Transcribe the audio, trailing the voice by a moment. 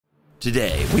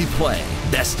Today, we play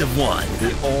Best of One.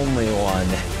 The only one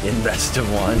in Best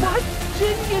of One. What?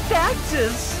 Genius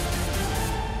taxes!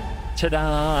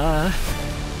 Ta-da!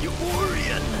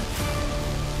 Eurian.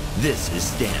 This is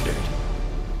Standard.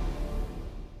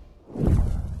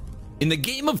 In the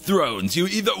Game of Thrones, you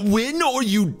either win or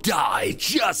you die,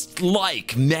 just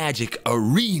like Magic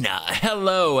Arena.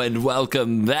 Hello and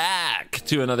welcome back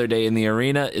to another day in the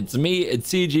arena. It's me,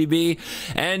 it's CGB,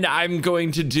 and I'm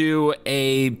going to do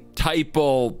a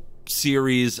typo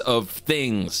series of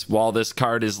things while this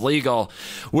card is legal.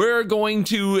 We're going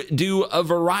to do a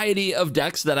variety of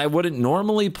decks that I wouldn't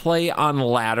normally play on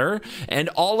ladder, and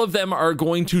all of them are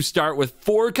going to start with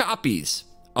 4 copies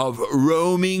of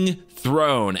Roaming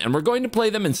Throne, and we're going to play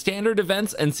them in standard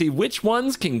events and see which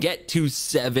ones can get to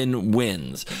 7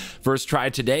 wins. First try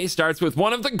today starts with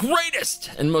one of the greatest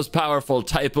and most powerful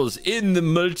typos in the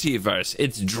multiverse.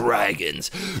 It's dragons.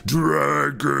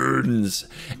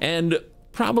 And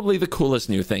probably the coolest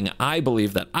new thing I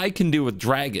believe that I can do with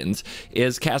dragons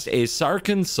is cast a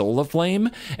Sarkhan Soul of Flame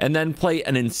and then play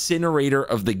an Incinerator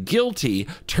of the Guilty,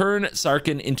 turn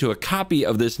Sarkhan into a copy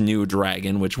of this new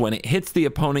dragon, which when it hits the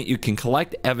opponent, you can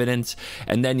collect evidence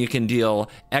and then you can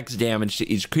deal X damage to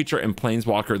each creature and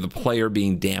planeswalker the player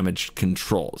being damaged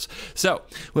controls. So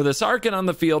with a Sarkhan on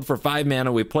the field for 5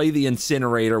 mana, we play the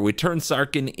Incinerator, we turn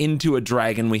Sarkhan into a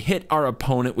dragon, we hit our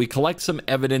opponent, we collect some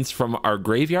evidence from our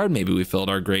graveyard, maybe we filled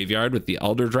our graveyard with the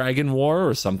Elder Dragon War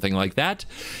or something like that,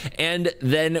 and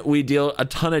then we deal a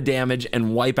ton of damage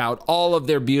and wipe out all of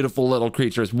their beautiful little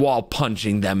creatures while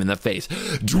punching them in the face.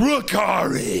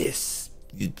 Dracarys!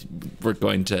 We're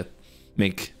going to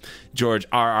make George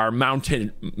R.R.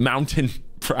 Mountain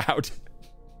proud.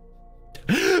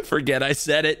 Forget I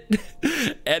said it.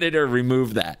 Editor,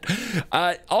 remove that.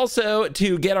 Also,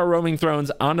 to get our Roaming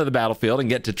Thrones onto the battlefield and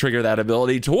get to trigger that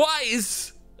ability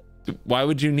twice. Why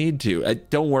would you need to?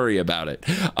 Don't worry about it.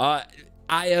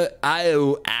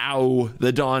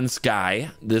 The Dawn Sky.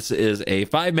 This is a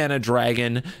 5-mana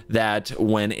dragon that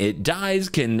when it dies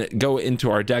can go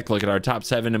into our deck, look at our top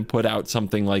 7 and put out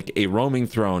something like a Roaming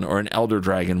Throne or an Elder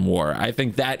Dragon War. I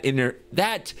think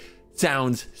that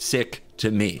sounds sick to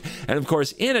me. And of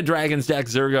course, in a Dragon's deck,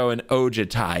 Zergo and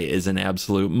Ojutai is an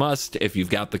absolute must if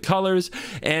you've got the colors,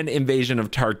 and Invasion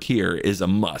of Tarkir is a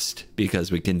must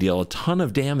because we can deal a ton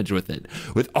of damage with it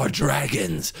with our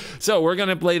dragons. So we're going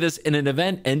to play this in an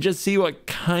event and just see what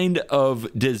kind of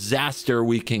disaster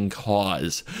we can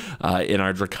cause in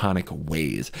our draconic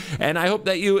ways. And I hope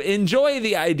that you enjoy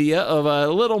the idea of a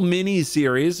little mini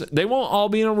series. They won't all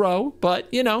be in a row,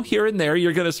 but you know, here and there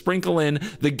you're going to sprinkle in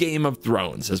the Game of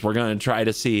Thrones as we're going to try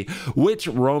to see which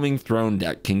Roaming Throne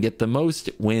deck can get the most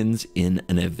wins in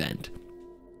an event.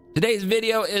 Today's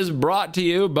video is brought to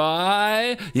you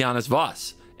by Giannis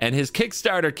Voss and his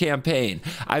Kickstarter campaign.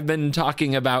 I've been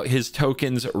talking about his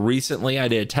tokens recently. I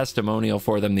did a testimonial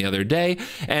for them the other day,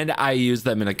 and I used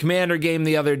them in a Commander game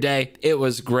the other day. It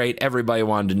was great. Everybody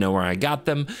wanted to know where I got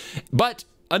them. But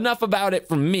enough about it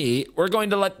from me. We're going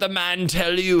to let the man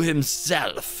tell you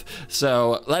himself.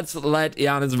 So let's let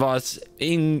Giannis Voss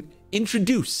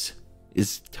introduce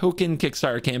his token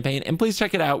Kickstarter campaign, and please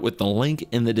check it out with the link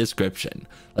in the description.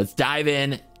 Let's dive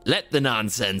in. Let the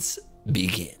nonsense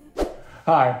begin.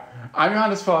 Hi, I'm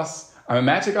Johannes Voss. I'm a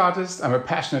Magic artist. I'm a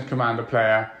passionate Commander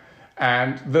player,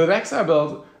 and the decks I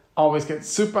build always get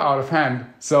super out of hand,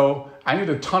 so I need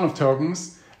a ton of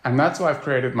tokens, and that's why I've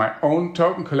created my own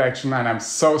token collection, and I'm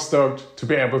so stoked to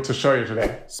be able to show you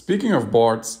today. Speaking of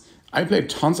boards, I played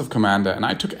tons of Commander, and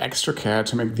I took extra care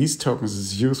to make these tokens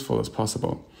as useful as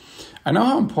possible. I know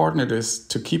how important it is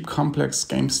to keep complex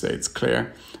game states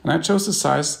clear, and I chose a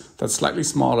size that's slightly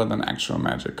smaller than actual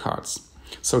Magic cards.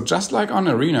 So just like on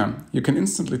Arena, you can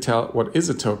instantly tell what is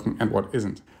a token and what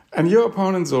isn't. And your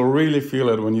opponents will really feel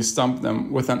it when you stomp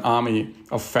them with an army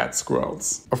of fat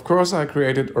squirrels. Of course, I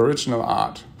created original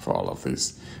art for all of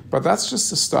these, but that's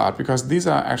just a start because these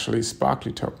are actually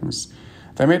sparkly tokens.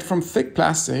 They're made from thick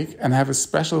plastic and have a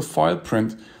special foil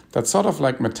print that's sort of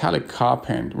like metallic car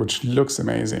paint, which looks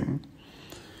amazing.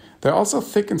 They're also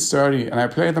thick and sturdy, and I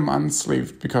play them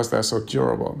unsleeved because they're so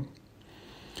durable.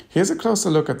 Here's a closer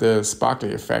look at the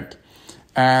sparkly effect.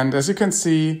 And as you can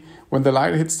see, when the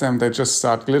light hits them, they just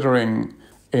start glittering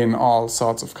in all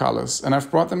sorts of colors. And I've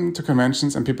brought them to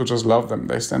conventions and people just love them.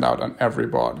 They stand out on every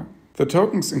board. The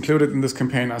tokens included in this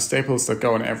campaign are staples that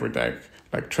go in every deck,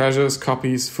 like treasures,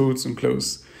 copies, foods, and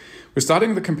clues. We're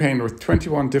starting the campaign with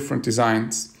 21 different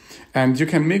designs, and you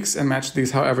can mix and match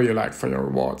these however you like for your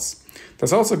rewards.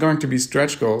 There's also going to be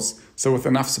stretch goals, so with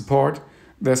enough support,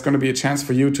 there's going to be a chance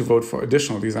for you to vote for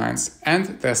additional designs, and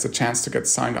there's the chance to get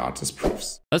signed artist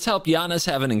proofs. Let's help Giannis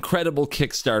have an incredible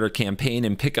Kickstarter campaign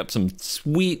and pick up some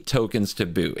sweet tokens to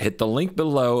boot. Hit the link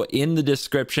below in the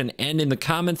description and in the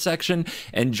comment section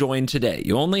and join today.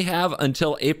 You only have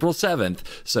until April 7th,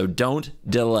 so don't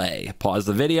delay. Pause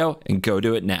the video and go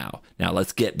do it now. Now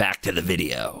let's get back to the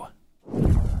video.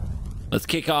 Let's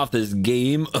kick off this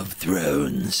Game of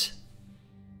Thrones.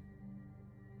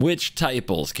 Which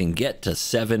typals can get to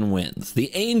 7 wins?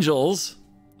 The Angels,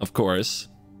 of course,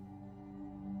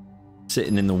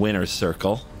 sitting in the winner's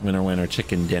circle. Winner, winner,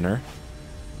 chicken dinner.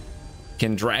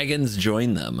 Can dragons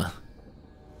join them?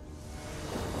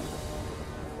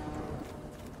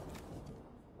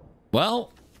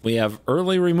 Well, we have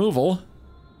early removal.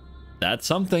 That's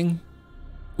something.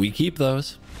 We keep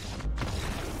those.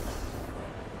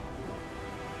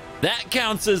 That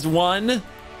counts as 1.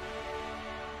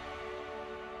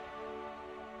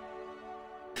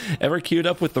 Ever queued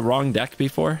up with the wrong deck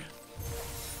before?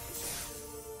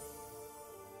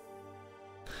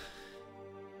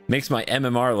 Makes my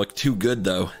MMR look too good,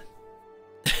 though.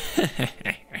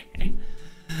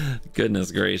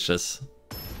 Goodness gracious.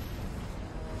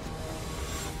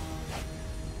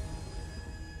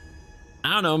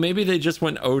 I don't know, maybe they just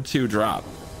went 0-2 drop.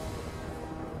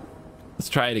 Let's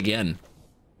try it again.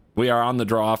 We are on the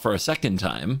draw for a second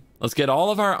time. Let's get all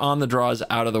of our on the draws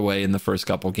out of the way in the first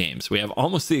couple games. We have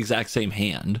almost the exact same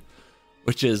hand,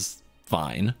 which is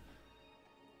fine.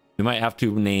 We might have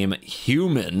to name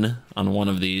human on one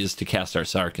of these to cast our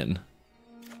Sarkhan.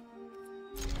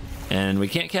 And we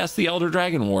can't cast the Elder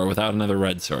Dragon War without another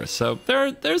red source. So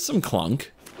there's some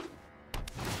clunk.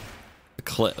 The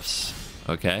cliffs,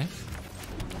 okay.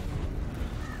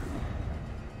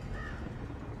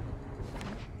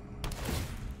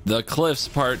 The Cliffs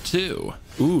Part 2.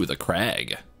 Ooh, the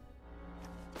crag.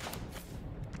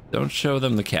 Don't show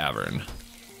them the cavern.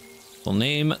 We'll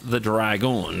name the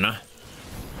dragon.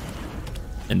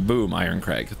 And boom, Iron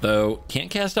Crag. Though,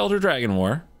 can't cast Elder Dragon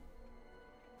War.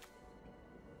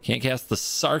 Can't cast the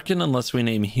Sarkhan unless we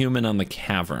name human on the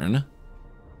cavern.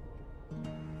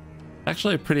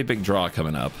 Actually a pretty big draw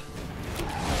coming up.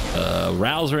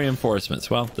 Rouse reinforcements.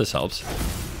 Well, this helps.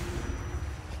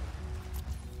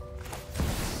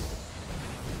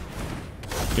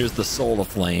 Here's the Soul of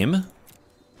Flame.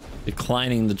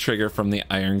 Declining the trigger from the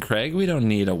Iron Crag. We don't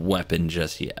need a weapon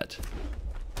just yet.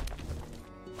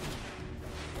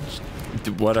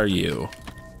 What are you?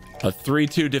 A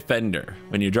 3/2 defender.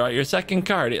 When you draw your second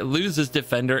card, it loses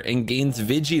defender and gains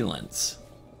vigilance.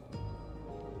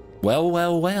 Well,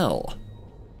 well, well.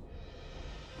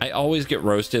 I always get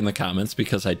roasted in the comments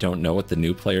because I don't know what the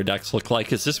new player decks look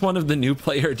like. Is this one of the new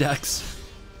player decks?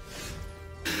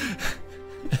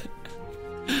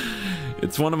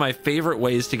 It's one of my favorite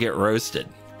ways to get roasted.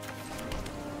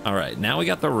 All right, now we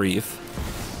got the Reef.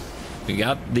 We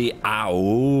got the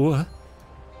Ow.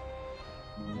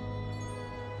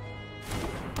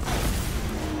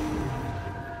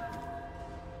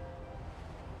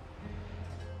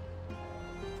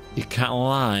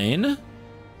 Decline.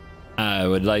 I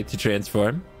would like to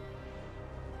transform.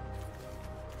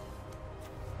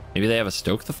 Maybe they have a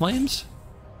Stoke the Flames?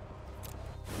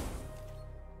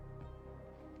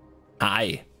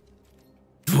 Hi.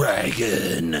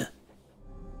 Dragon.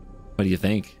 What do you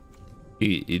think?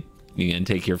 You gonna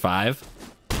take your 5?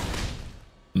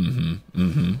 Don't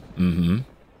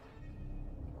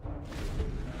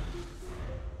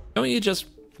you just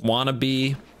want to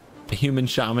be a human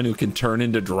shaman who can turn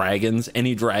into dragons?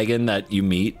 Any dragon that you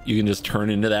meet, you can just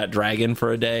turn into that dragon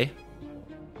for a day.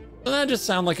 Doesn't that just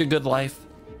sound like a good life?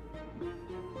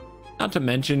 Not to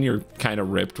mention you're kind of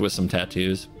ripped with some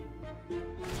tattoos.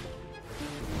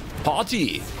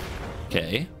 Party.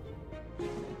 Okay.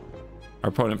 Our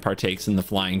opponent partakes in the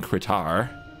Flying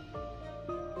Kritar.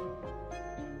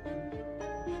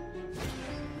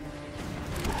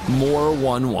 More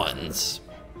 1/1s.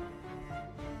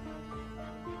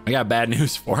 I got bad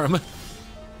news for him.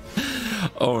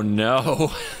 Oh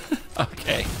no.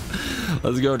 Okay.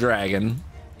 Let's go dragon.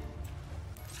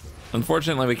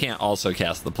 Unfortunately, we can't also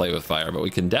cast the Play with Fire, but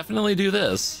we can definitely do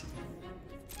this.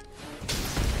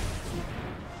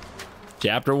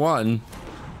 Chapter 1.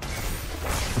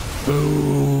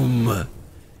 Boom.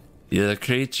 Your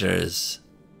creatures.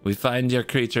 We find your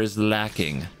creatures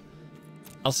lacking.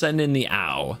 I'll send in the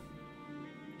Ow.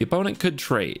 The opponent could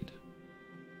trade.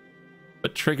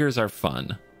 But triggers are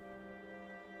fun.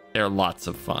 They're lots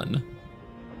of fun.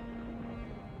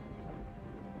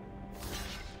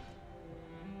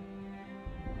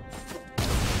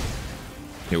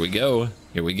 Here we go.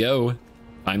 Here we go.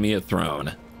 Find me a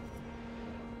throne.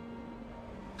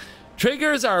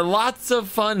 Triggers are lots of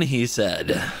fun, he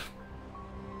said.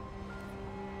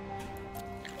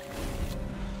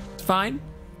 It's fine.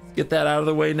 Let's get that out of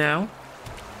the way now.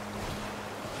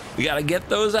 We gotta get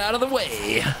those out of the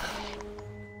way.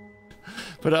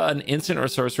 Put an instant or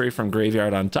sorcery from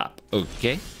graveyard on top.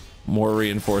 Okay. More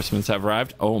reinforcements have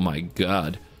arrived. Oh my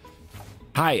god.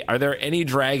 Hi, are there any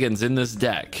dragons in this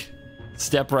deck?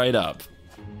 Step right up.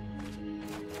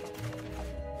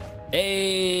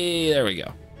 Hey, there we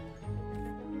go.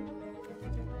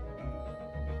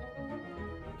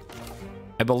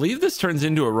 I believe this turns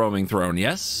into a roaming throne.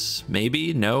 Yes,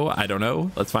 maybe, no, I don't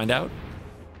know. Let's find out.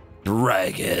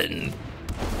 Dragon.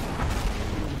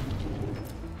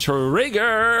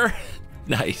 Trigger.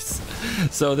 Nice.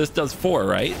 So this does 4,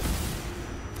 right?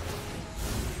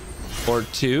 Or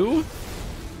 2?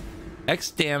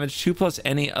 X damage, 2 plus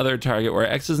any other target where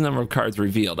X is the number of cards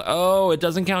revealed. Oh, it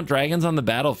doesn't count dragons on the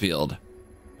battlefield.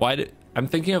 Why did... I'm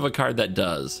thinking of a card that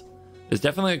does. There's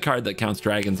definitely a card that counts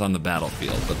dragons on the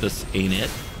battlefield, but this ain't it.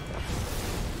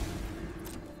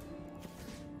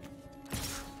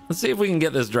 Let's see if we can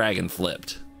get this dragon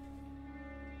flipped.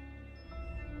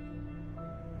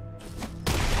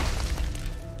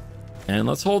 And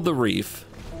let's hold the reef.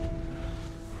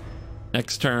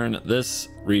 Next turn, this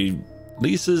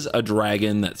releases a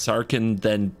dragon that Sarkin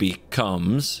then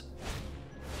becomes.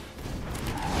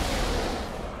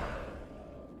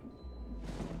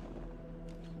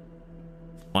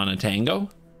 On a tango?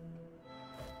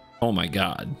 Oh my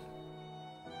god.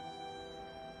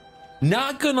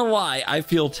 Not gonna lie, I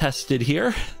feel tested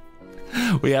here.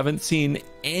 We haven't seen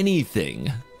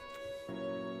anything.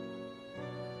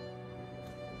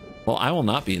 Well, I will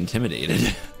not be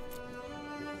intimidated.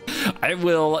 I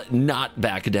will not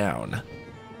back down.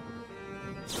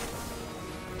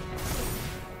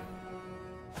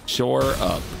 Shore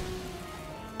up.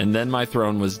 And then my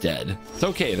throne was dead. It's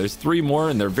okay, there's 3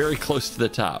 more and they're very close to the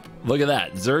top. Look at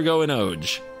that, Zergo and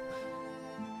Oj.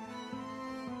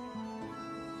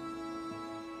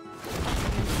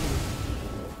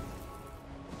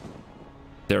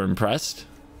 They're impressed?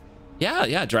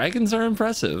 Yeah, dragons are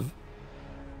impressive.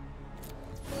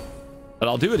 But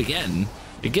I'll do it again.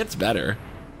 It gets better.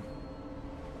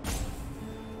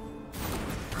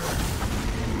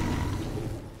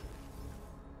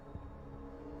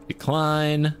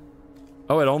 Decline.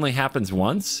 Oh, it only happens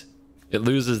once? It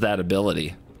loses that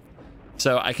ability.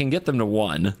 So I can get them to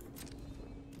 1.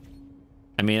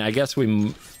 I mean, I guess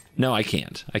we... No, I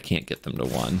can't. I can't get them to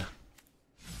 1.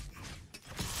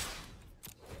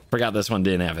 Forgot this one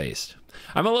didn't have haste.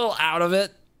 I'm a little out of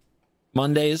it.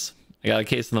 Mondays. I got a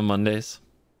case of the Mondays.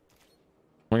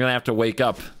 We're gonna have to wake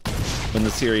up when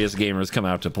the serious gamers come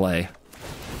out to play.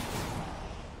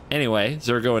 Anyway,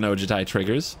 Zergo and Ojitai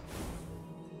triggers.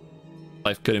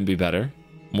 Life couldn't be better.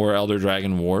 More Elder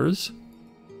Dragon Wars?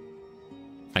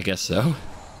 I guess so.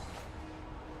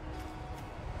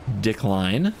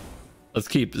 Decline. Let's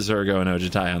keep Zergo and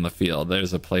Ojitai on the field.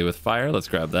 There's a play with fire. Let's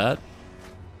grab that.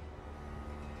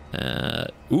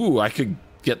 Ooh, I could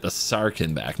get the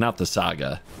Sarkin back, not the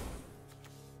Saga.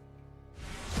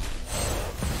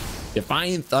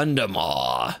 Defiant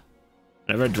Thundermaw.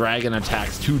 Whenever a dragon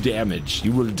attacks 2 damage,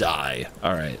 you will die.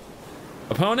 All right.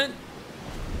 Opponent?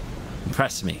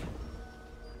 Impress me.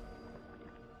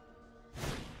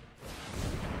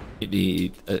 You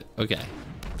need... okay.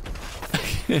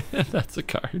 That's a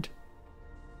card.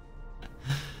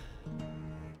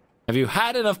 Have you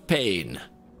had enough pain?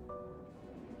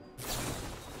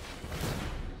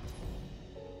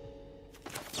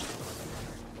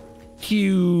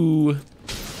 Q.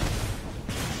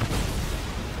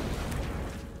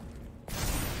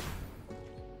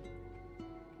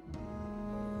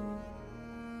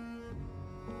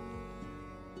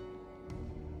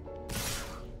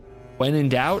 When in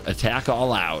doubt, attack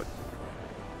all out.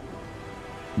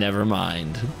 Never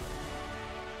mind.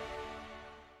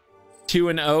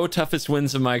 2-0, toughest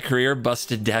wins of my career.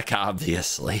 Busted deck,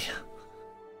 obviously.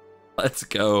 Let's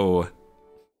go.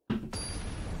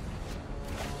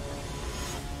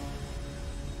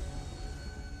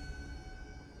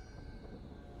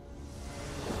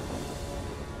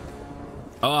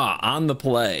 Ah, on the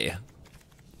play.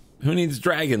 Who needs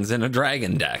dragons in a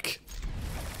dragon deck?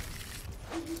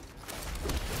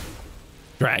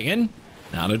 Dragon?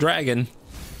 Not a dragon.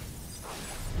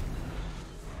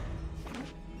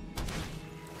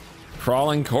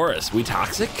 Crawling Chorus. We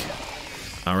toxic?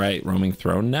 All right, Roaming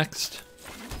Throne next.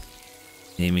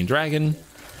 Naming Dragon.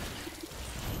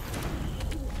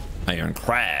 Iron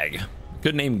Crag.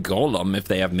 Could name Golem if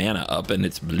they have mana up and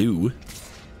it's blue.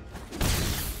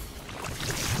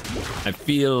 I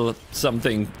feel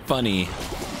something funny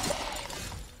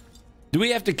Do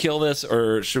we have to kill this,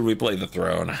 or should we play the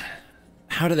throne?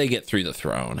 How do they get through the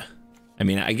throne? I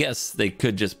mean, I guess they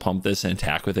could just pump this and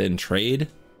attack with it and trade.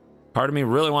 Part of me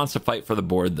really wants to fight for the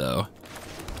board, though.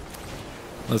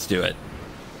 Let's do it.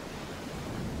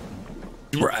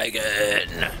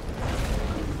 Dragon.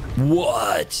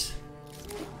 What?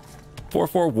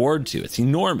 4/4 ward 2. It's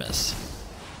enormous.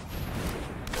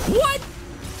 What?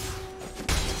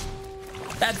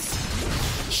 That's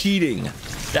cheating.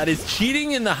 That is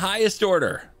cheating in the highest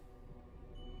order.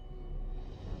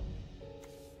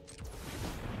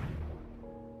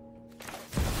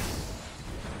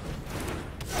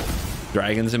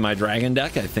 Dragons in my dragon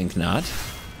deck? I think not.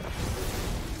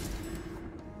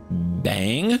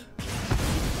 Bang.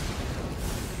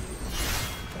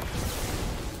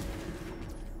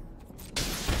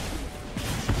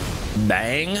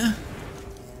 Bang.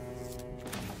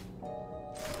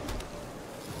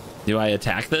 Do I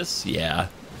attack this? Yeah.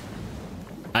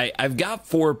 I've got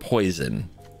 4 poison,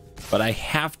 but I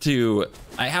have to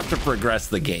progress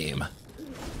the game.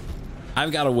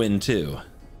 I've got to win too.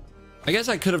 I guess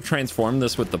I could have transformed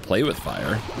this with the play with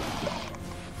fire.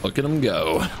 Look at them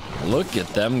go. Look at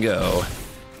them go.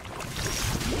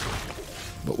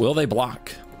 But will they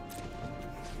block?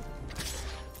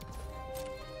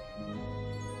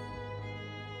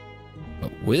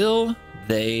 But will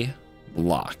they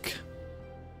block?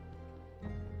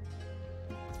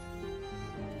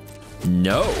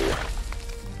 No.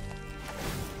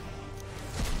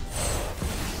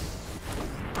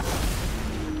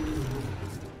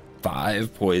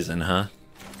 Five poison, huh?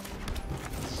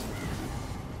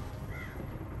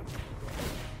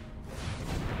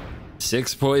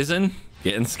 Six poison?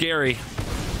 Getting scary.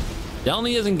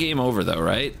 Delny isn't game over though,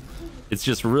 right? It's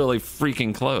just really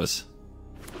freaking close.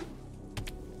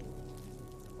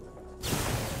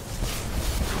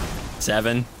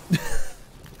 Seven.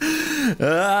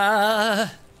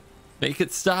 Make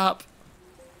it stop.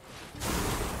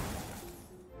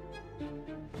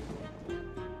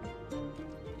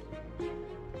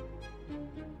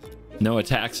 No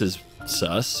attacks is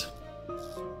sus.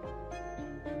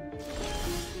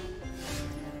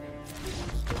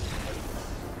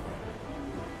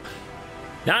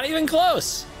 Not even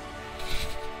close.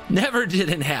 Never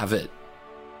didn't have it.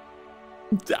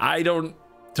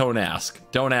 Don't ask.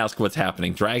 Don't ask what's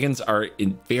happening. Dragons are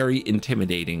very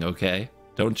intimidating, okay?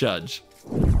 Don't judge.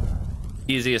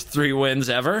 Easiest 3 wins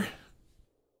ever.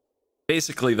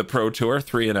 Basically the Pro Tour,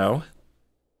 3-0.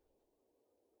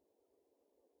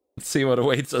 Let's see what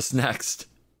awaits us next.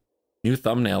 New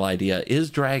thumbnail idea. Is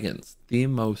Dragons the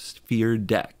most feared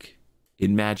deck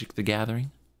in Magic the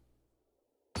Gathering?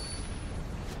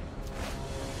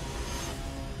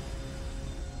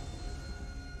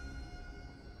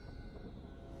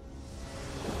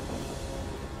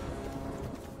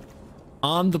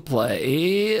 On the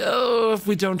play. Oh, if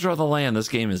we don't draw the land, this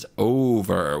game is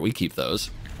over. We keep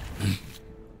those.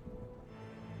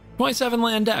 27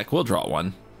 land deck. We'll draw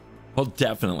one. We'll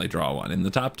definitely draw one. In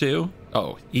the top 2?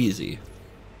 Oh, easy.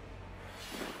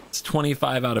 It's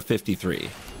 25 out of 53.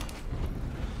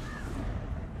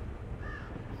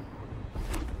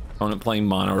 Opponent playing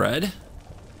mono red.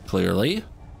 Clearly.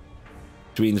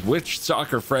 Which means Witch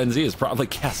Stalker Frenzy is probably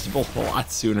castable a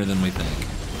lot sooner than we think.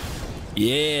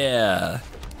 Yeah.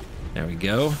 There we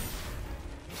go.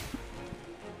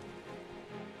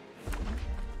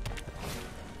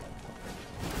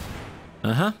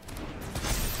 Uh-huh.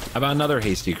 How about another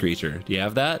hasty creature? Do you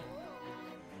have that?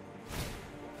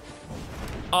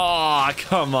 Aw,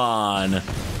 come on.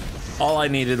 All I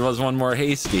needed was one more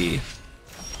hasty.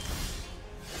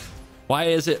 Why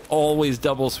is it always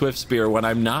double Swift Spear when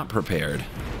I'm not prepared?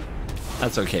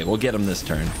 That's okay. We'll get him this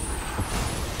turn.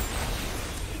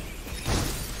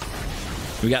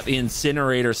 We got the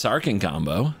Incinerator Sarkin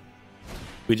combo.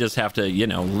 We just have to, you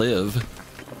know, live.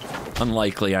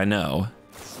 Unlikely, I know.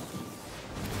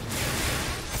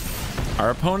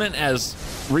 Our opponent has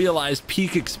realized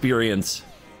peak experience.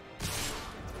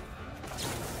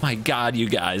 My God, you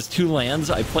guys. 2 lands.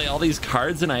 I play all these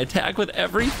cards and I attack with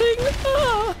everything.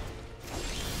 Ah.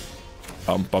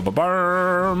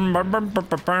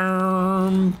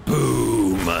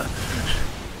 Boom.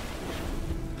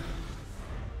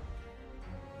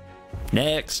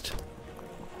 Next.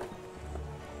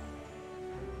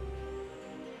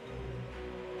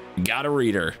 Got a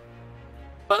reader.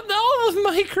 But all of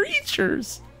my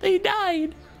creatures, they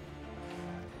died.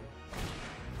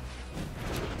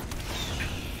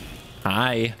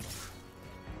 Hi.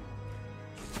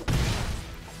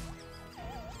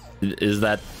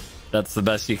 That's the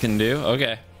best you can do?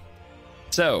 Okay.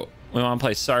 So, we want to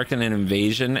play Sarkin and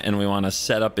Invasion, and we want to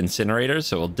set up Incinerators,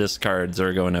 so we'll discard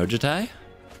Zurgo and Ojutai.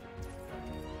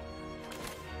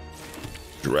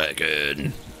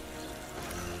 Dragon.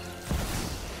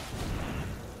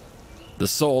 The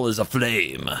soul is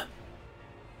aflame.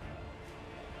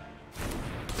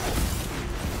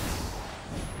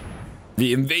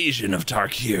 The invasion of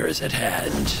Tarkir is at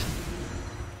hand.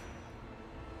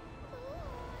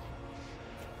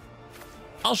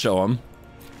 I'll show them.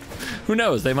 Who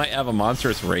knows? They might have a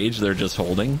monstrous rage they're just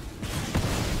holding.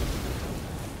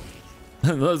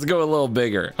 Let's go a little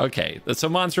bigger. Okay, so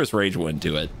monstrous rage wouldn't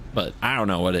do it, but I don't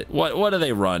know what do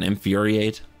they run?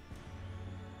 Infuriate?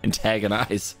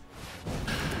 Antagonize?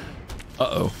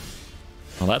 Uh-oh.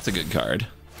 Well, that's a good card.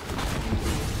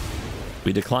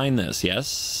 We decline this.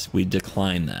 Yes, we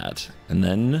decline that. And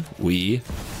then we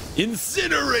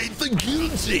incinerate the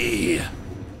guilty.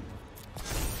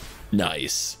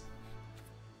 Nice.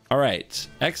 All right.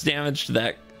 X damage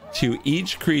to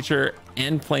each creature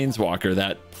and planeswalker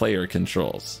that player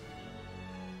controls.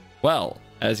 Well,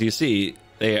 as you see,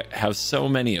 they have so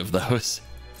many of those.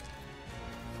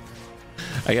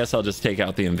 I guess I'll just take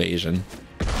out the invasion.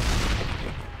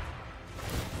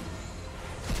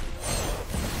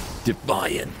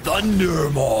 Defiant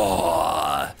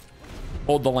Thundermaw.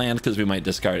 Hold the land because we might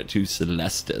discard it to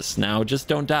Celestis. Now, just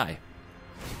don't die.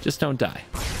 Just don't die.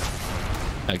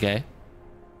 Okay.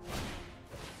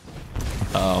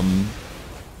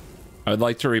 I would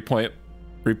like to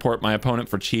report my opponent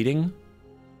for cheating.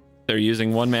 They're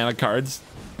using 1 mana cards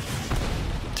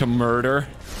to murder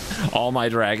all my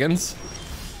dragons.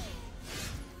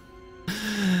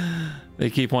 They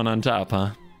keep one on top,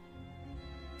 huh?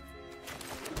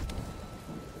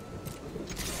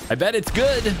 I bet it's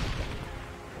good.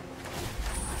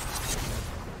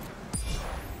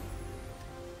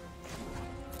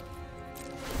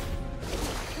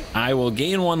 I will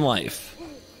gain 1 life.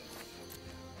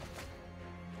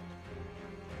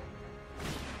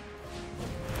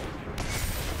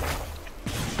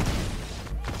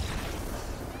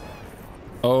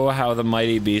 Oh, how the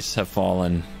mighty beasts have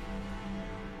fallen.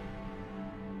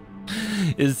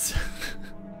 Is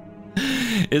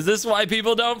this why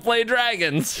people don't play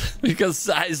dragons? Because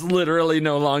size literally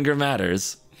no longer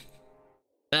matters.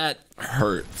 That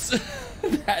hurts.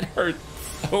 That hurts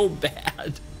so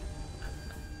bad.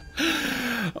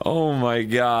 Oh my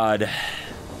god.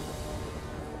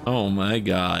 Oh my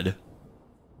god.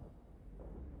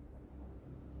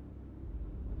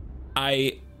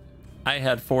 I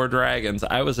had 4 dragons.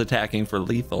 I was attacking for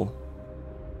lethal.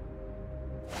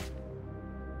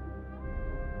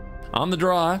 On the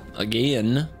draw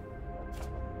again.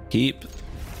 Keep.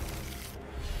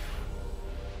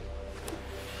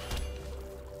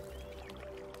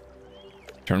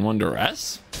 Turn 1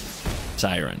 duress.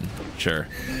 Siren. Sure.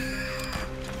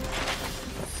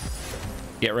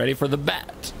 Get ready for the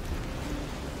bat.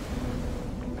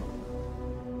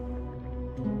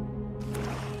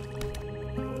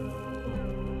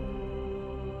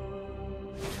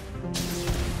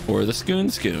 Or the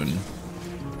Schoon.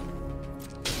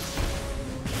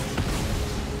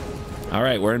 All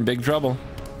right, we're in big trouble.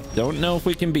 Don't know if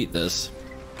we can beat this.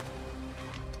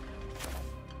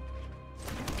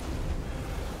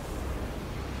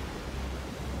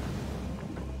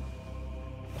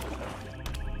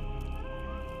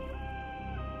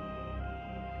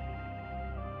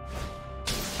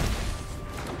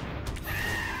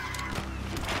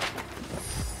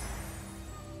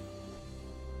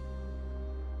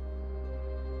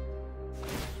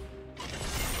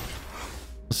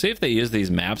 See if they use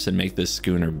these maps and make this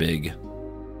schooner big.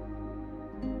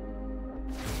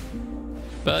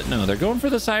 But no, they're going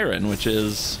for the Siren, which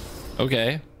is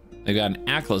okay. They've got an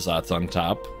Aclazotz on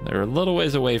top. They're a little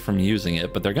ways away from using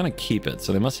it, but they're gonna keep it,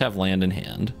 so they must have land in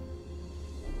hand.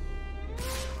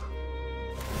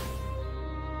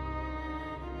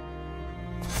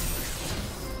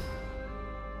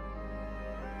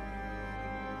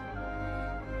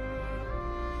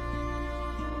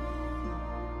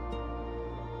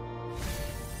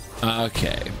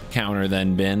 Okay, counter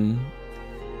then bin.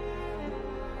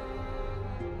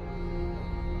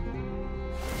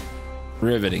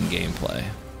 Riveting gameplay.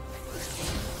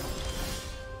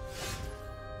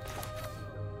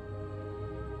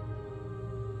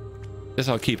 Guess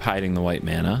I'll keep hiding the white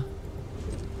mana.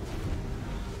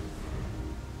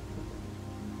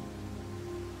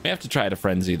 We have to try to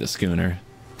frenzy the schooner.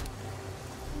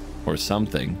 Or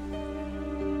something.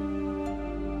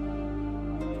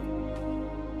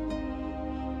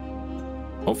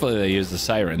 Hopefully they use the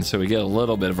Siren so we get a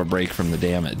little bit of a break from the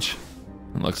damage.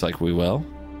 It looks like we will.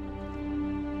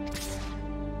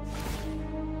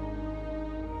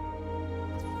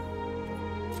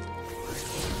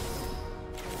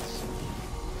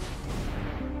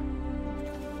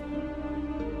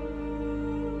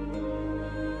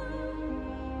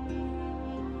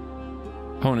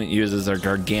 Opponent uses their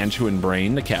gargantuan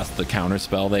brain to cast the counter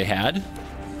spell they had.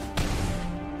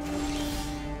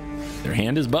 Their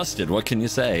hand is busted. What can you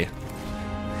say?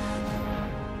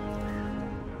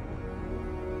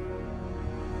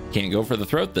 Can't go for the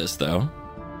throat this, though.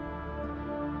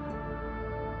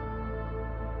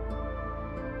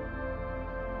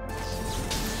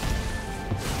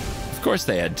 Of course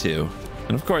they had two.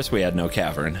 And of course we had no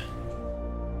cavern.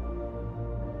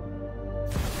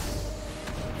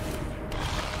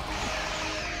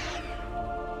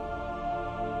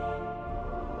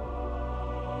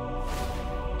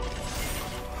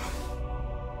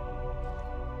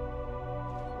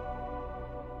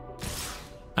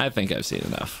 I think I've seen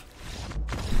enough.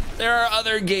 There are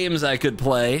other games I could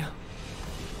play.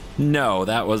 No,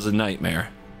 that was a nightmare.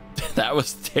 That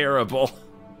was terrible.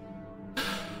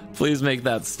 Please make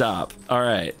that stop. All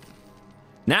right.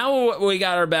 Now we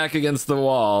got our back against the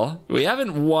wall. We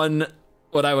haven't won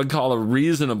what I would call a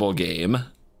reasonable game.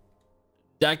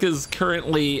 Deck is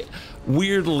currently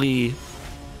weirdly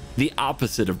the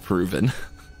opposite of proven.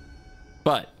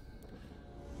 But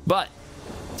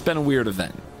it's been a weird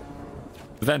event.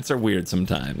 Events are weird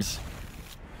sometimes.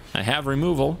 I have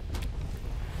removal.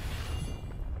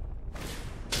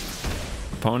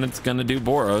 Opponent's gonna do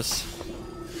Boros.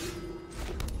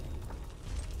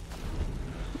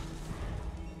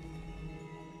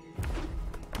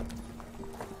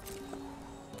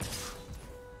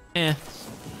 Eh.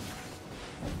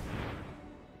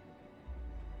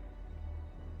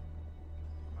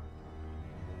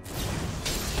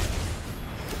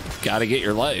 Gotta get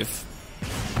your life.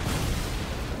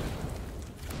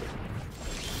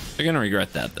 They're gonna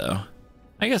regret that though.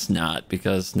 I guess not,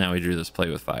 because now we drew this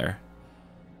play with fire.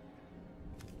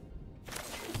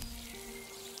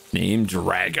 Name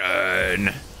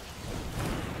Dragon.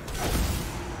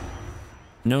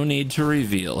 No need to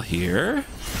reveal here.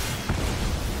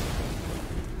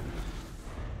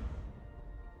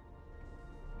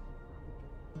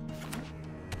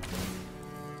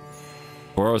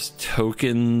 Boros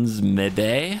tokens Mede.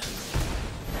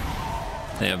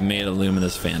 They have made a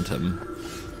luminous phantom.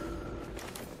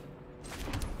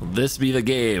 Will this be the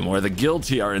game where the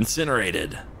guilty are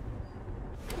incinerated?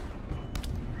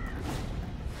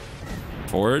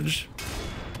 Forge?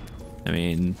 I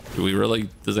mean, do we really,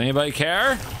 does anybody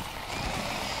care?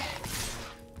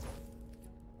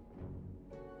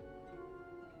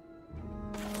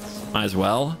 Might as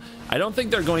well. I don't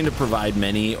think they're going to provide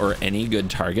many or any good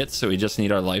targets, so we just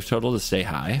need our life total to stay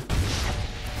high.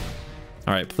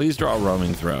 All right, please draw a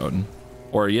roaming throne.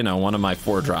 Or, you know, one of my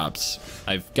 4 drops.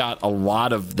 I've got a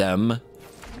lot of them.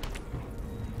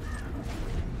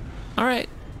 All right,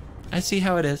 I see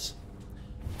how it is.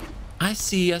 I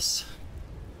see us.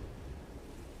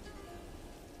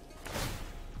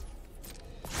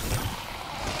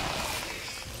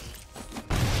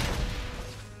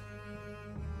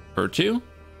 Virtue.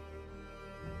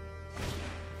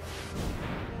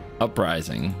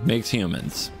 Uprising makes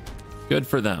humans. Good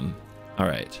for them. All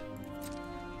right.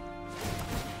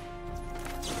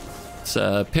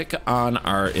 Let's pick on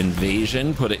our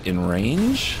invasion, put it in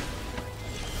range.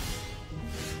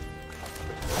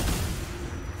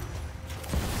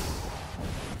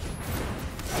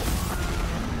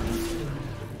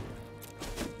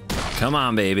 Come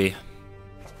on, baby.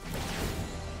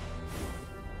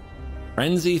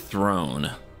 Frenzy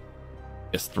Throne.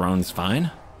 Guess Throne's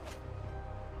fine.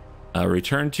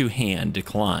 Return to hand,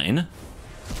 decline.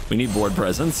 We need board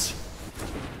presence.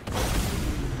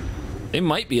 They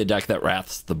might be a deck that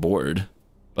wraths the board,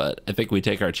 but I think we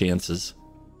take our chances.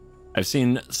 I've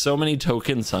seen so many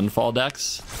token Sunfall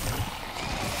decks.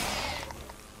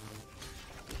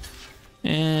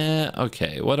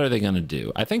 Okay, what are they gonna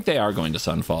do? I think they are going to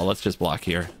Sunfall. Let's just block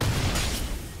here.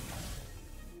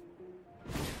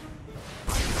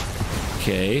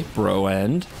 Okay, bro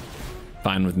end.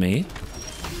 Fine with me.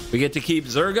 We get to keep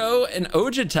Zurgo and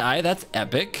Ojutai. That's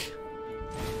epic.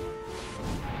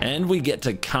 And we get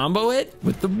to combo it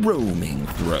with the roaming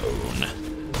throne.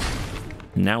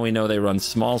 Now we know they run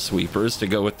small sweepers to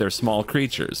go with their small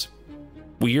creatures.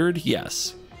 Weird?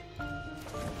 Yes.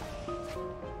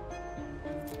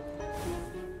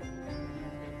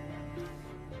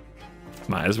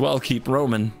 Might as well keep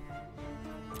roaming.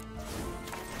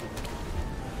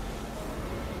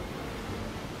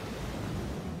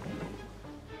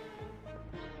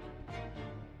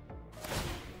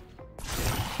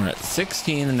 We're at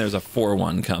 16 and there's a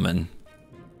 4-1 coming.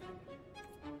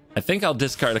 I think I'll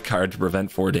discard a card to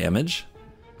prevent 4 damage.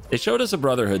 They showed us a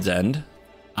Brotherhood's End.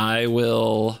 I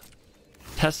will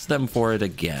test them for it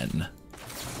again.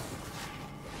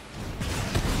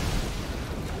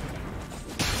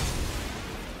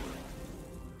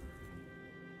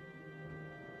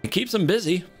 It keeps them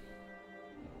busy.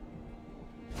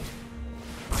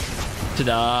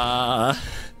 Ta-da!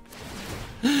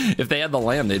 If they had the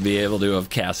land, they'd be able to have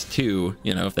cast 2,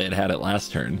 you know, if they had had it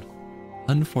last turn.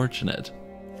 Unfortunate.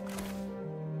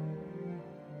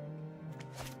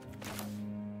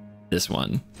 This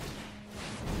one.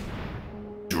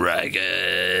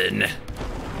 Dragon!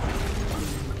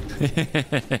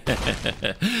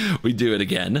 We do it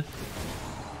again.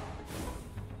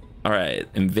 All right,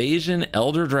 invasion,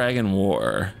 Elder Dragon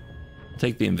War.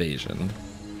 Take the invasion.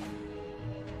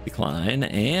 Decline,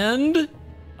 and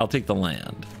I'll take the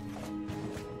land.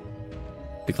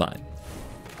 Decline.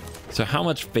 So how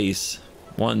much face?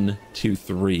 1, 2,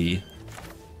 3.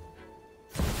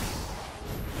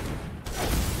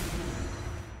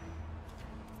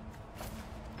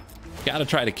 Gotta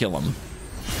try to kill him.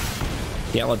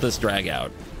 Can't let this drag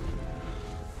out.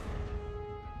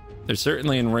 They're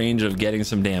certainly in range of getting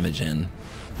some damage in.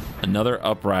 Another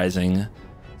uprising.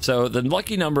 So the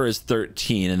lucky number is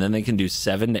 13, and then they can do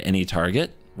 7 to any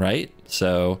target, right?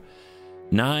 So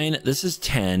 9, this is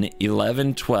 10,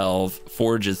 11, 12,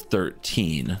 Forge is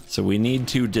 13. So we need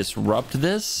to disrupt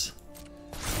this.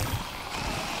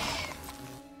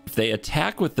 If they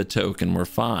attack with the token, we're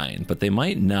fine, but they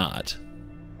might not.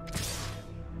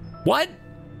 What?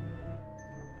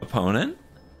 Opponent?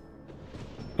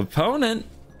 Opponent?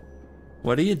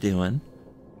 What are you doing?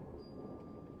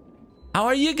 How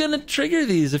are you gonna trigger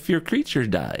these if your creature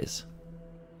dies?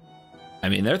 I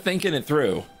mean, they're thinking it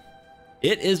through.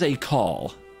 It is a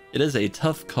call. It is a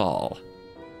tough call.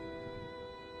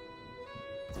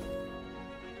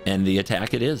 And the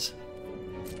attack it is.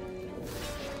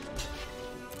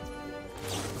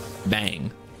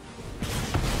 Bang.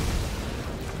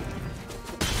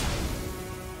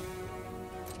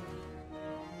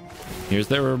 Here's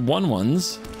their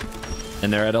 1/1s,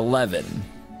 and they're at 11.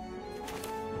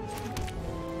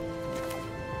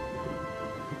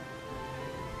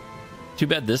 Too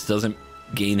bad this doesn't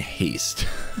gain haste.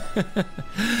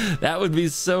 That would be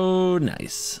so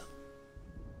nice.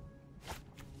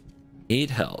 8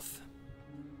 health.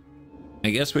 I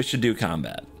guess we should do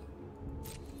combat.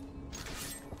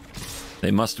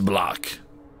 They must block.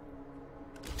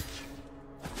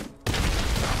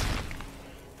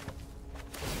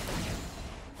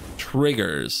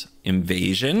 Triggers.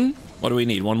 Invasion. What do we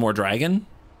need? One more dragon?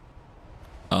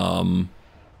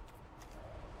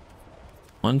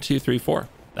 1, 2, 3, 4.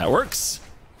 That works.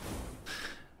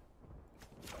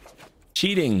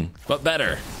 Cheating, but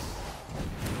better.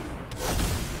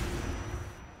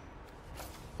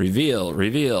 Reveal,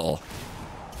 reveal.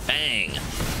 Bang.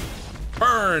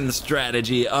 Burn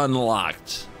strategy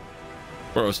unlocked.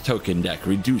 Boros token deck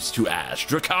reduced to ash.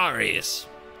 Dracarys.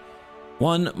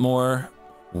 One more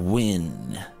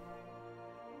win.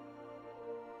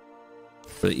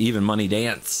 For the even money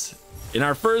dance. In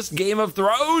our first Game of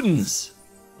Thrones.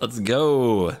 Let's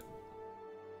go.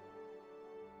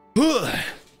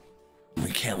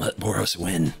 We can't let Boros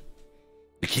win.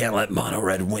 We can't let Mono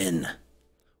Red win.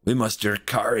 We must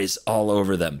Dracarys all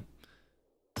over them.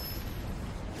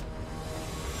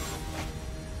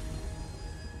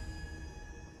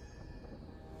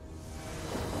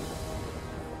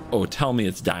 Oh, tell me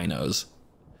it's dinos.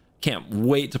 Can't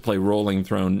wait to play roaming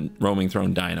throne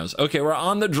dinos. Okay, we're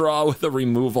on the draw with a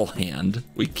removal hand.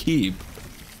 We keep.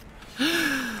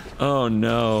 Oh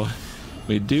no,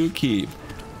 we do keep.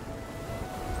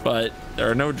 But there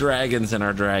are no dragons in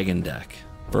our dragon deck.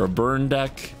 For a burn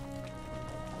deck.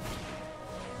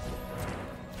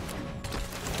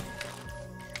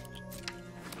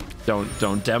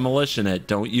 Don't demolition it.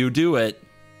 Don't you do it.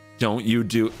 Don't you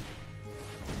do.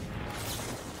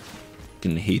 I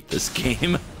can hate this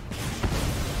game.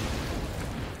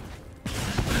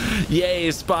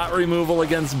 Yay, spot removal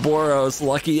against Boros.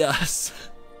 Lucky us.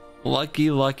 Lucky,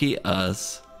 lucky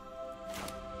us.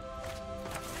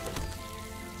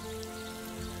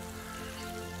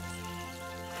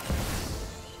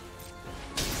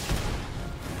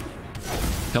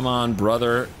 Come on,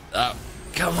 brother.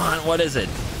 Come on, what is it?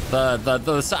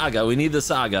 The saga. We need the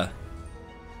saga.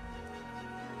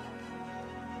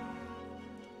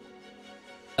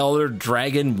 Elder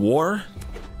Dragon War.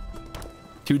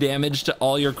 2 damage to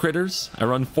all your critters. I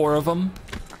run 4 of them.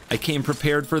 I came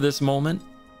prepared for this moment.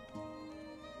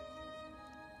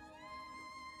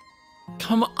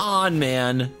 Come on,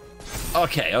 man.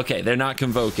 Okay, they're not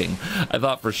convoking. I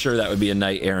thought for sure that would be a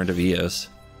Knight Errant of Eos,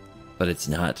 but it's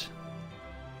not.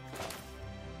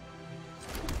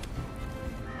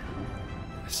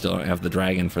 I still don't have the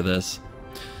dragon for this.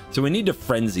 So we need to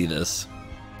frenzy this.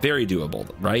 Very doable,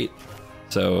 right?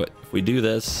 So if we do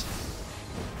this.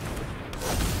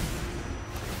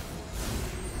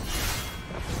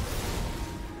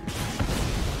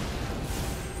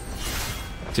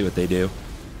 See what they do.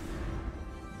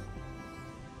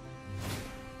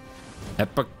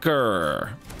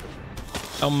 Epicur.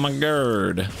 Oh my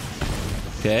god.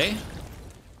 Okay.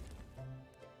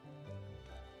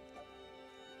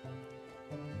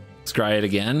 Scry it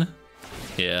again.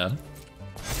 Yeah.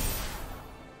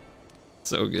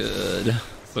 So good.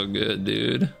 So good,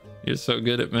 dude. You're so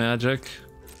good at Magic.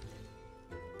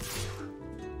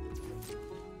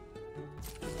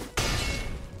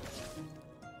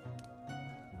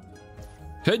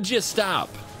 Could you stop?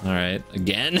 All right,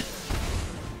 again.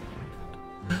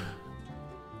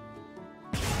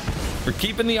 We're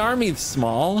keeping the army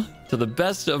small to the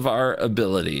best of our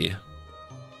ability.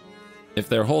 If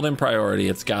they're holding priority,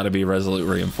 it's got to be Resolute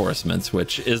Reinforcements,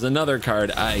 which is another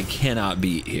card I cannot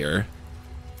beat here.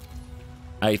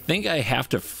 I think I have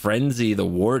to Frenzy the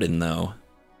Warden, though,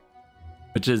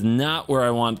 which is not where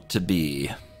I want to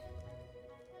be.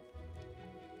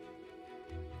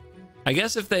 I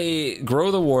guess if they grow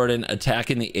the Warden,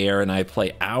 attack in the air, and I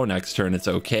play Ow next turn, it's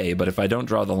okay. But if I don't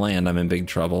draw the land, I'm in big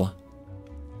trouble.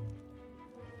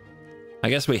 I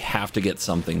guess we have to get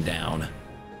something down.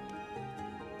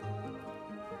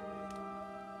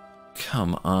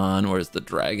 Come on, where's the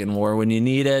Dragon War when you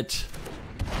need it?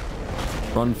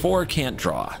 Run 4, can't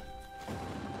draw.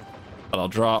 But I'll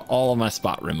draw all of my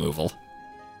spot removal.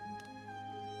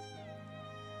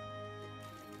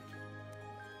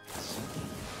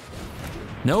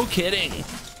 No kidding.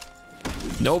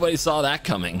 Nobody saw that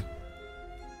coming.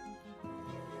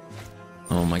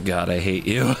 Oh my god, I hate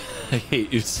you. I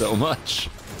hate you so much.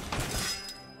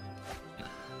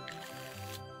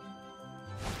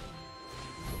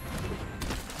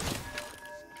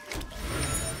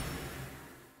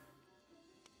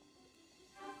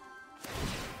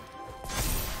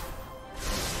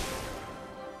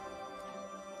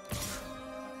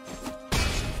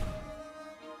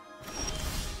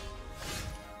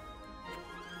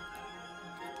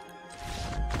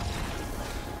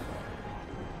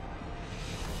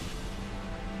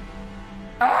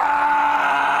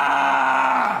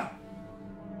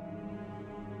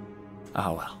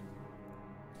 Oh well.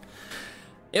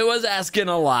 It was asking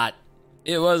a lot.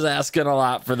 It was asking a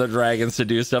lot for the dragons to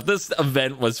do stuff. This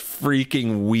event was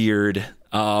freaking weird.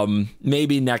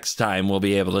 Maybe next time we'll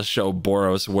be able to show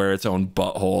Boros where its own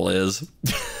butthole is.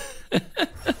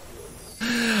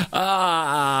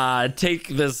 Take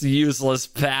this useless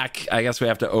pack. I guess we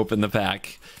have to open the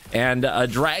pack. And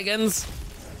dragons,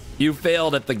 you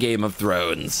failed at the Game of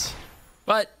Thrones.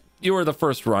 But you were the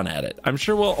first run at it. I'm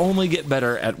sure we'll only get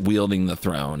better at wielding the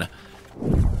throne.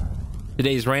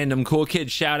 Today's random cool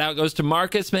kid shout out goes to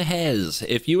Marcus Mehez.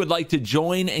 If you would like to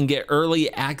join and get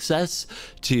early access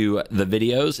to the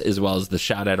videos as well as the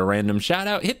shout out, a random shout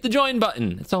out, hit the join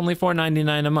button. It's only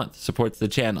 $4.99 a month. Supports the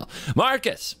channel.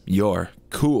 Marcus, you're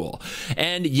cool.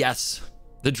 And yes,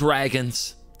 the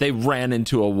dragons, they ran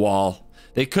into a wall.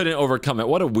 They couldn't overcome it.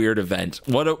 What a weird event.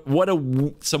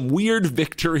 Some weird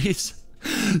victories.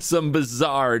 Some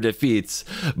bizarre defeats.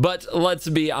 But let's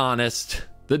be honest,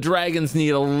 the dragons need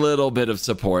a little bit of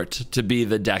support to be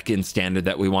the deck in standard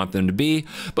that we want them to be.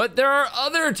 But there are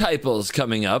other typos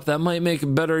coming up that might make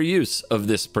better use of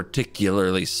this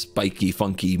particularly spiky,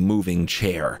 funky, moving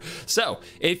chair. So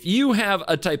if you have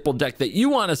a typo deck that you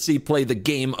want to see play the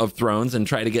Game of Thrones and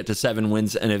try to get to 7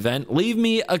 wins an event, leave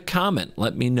me a comment.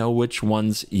 Let me know which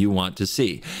ones you want to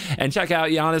see. And check out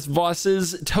Giannis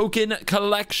Voss's token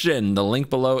collection. The link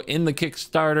below in the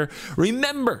Kickstarter.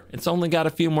 Remember, it's only got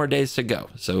a few more days to go.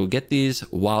 So get these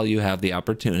while you have the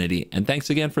opportunity. And thanks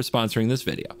again for sponsoring this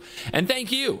video. And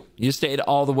thank you. You stayed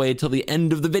all the way till the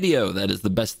end of the video. That is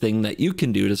the best thing that you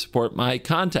can do to support my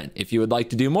content. If you would like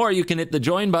to do more, you can hit the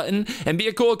join button and be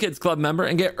a Cool Kids Club member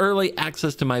and get early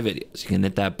access to my videos. You can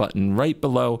hit that button right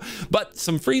below. But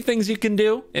some free things you can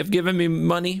do if giving me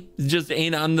money just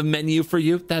ain't on the menu for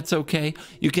you, that's okay.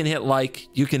 You can hit like,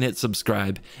 you can hit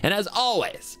subscribe. And as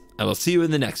always, I will see you in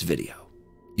the next video.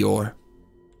 You're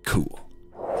cool.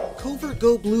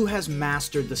 CovertGoBlue has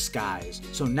mastered the skies,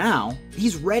 so now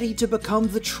he's ready to become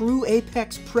the true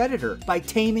apex predator by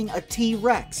taming a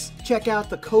T-Rex. Check out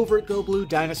the CovertGoBlue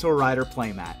Dinosaur Rider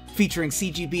playmat, featuring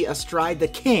CGB astride the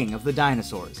king of the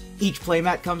dinosaurs. Each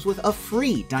playmat comes with a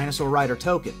free Dinosaur Rider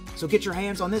token, so get your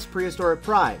hands on this prehistoric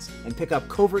prize and pick up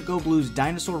CovertGoBlue's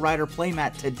Dinosaur Rider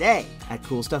playmat today at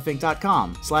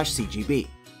CoolStuffInc.com/CGB.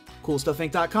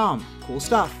 CoolStuffInc.com, cool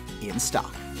stuff in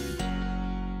stock.